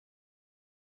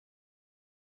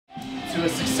To a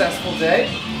successful day.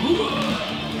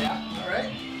 Yeah, alright.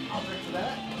 I'll drink to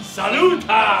that.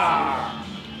 Saluta!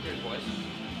 Cheers, boys.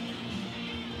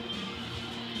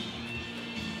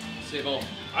 C'est bon.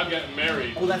 I'm getting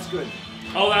married. Oh, that's good.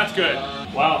 Oh, that's good.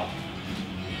 Wow.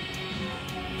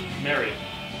 Married.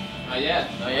 Not yet.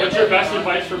 What's your best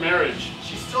advice for marriage?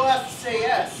 She still has to say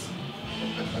yes.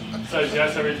 Says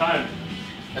yes every time.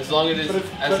 As long as it is,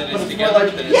 But together,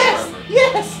 like, then it's yes, forever.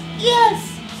 yes,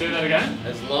 yes. Say that again?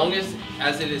 As long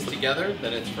as it is together,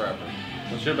 then it's forever.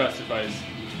 What's your best advice?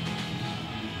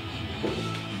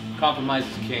 Compromise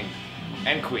is king.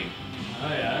 And queen. Oh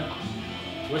yeah.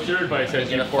 What's your advice as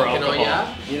you Get a pour fucking alcohol?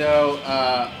 yeah? You know,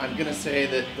 I'm gonna say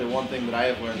that the one thing that I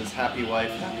have learned is happy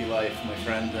wife, happy life, my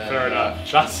friend. And, Fair enough.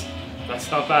 That's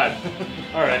not bad.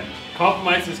 All right.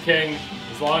 Compromise is king.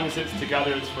 As long as it's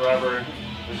together, it's forever.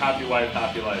 And happy wife,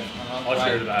 happy life. I'll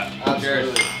cheer to that.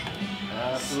 Absolutely. Cheers.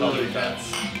 Absolutely. Salute.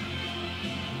 That's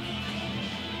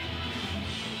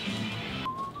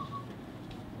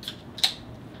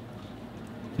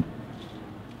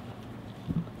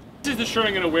This is the shirt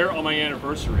I'm going to wear on my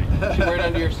anniversary. You wear it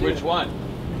under your suit. Which one?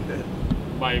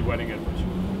 My wedding anniversary.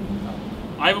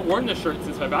 I haven't worn this shirt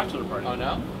since my bachelor party. Oh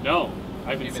no? No.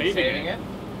 I've been You've saving been saving it?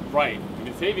 Right. I've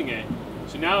been saving it.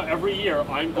 So now every year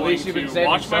I'm going least you've been to saving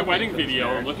watch my something wedding for this video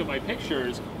and marriage. look at my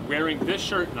pictures wearing this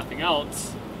shirt, nothing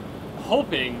else,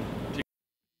 hoping to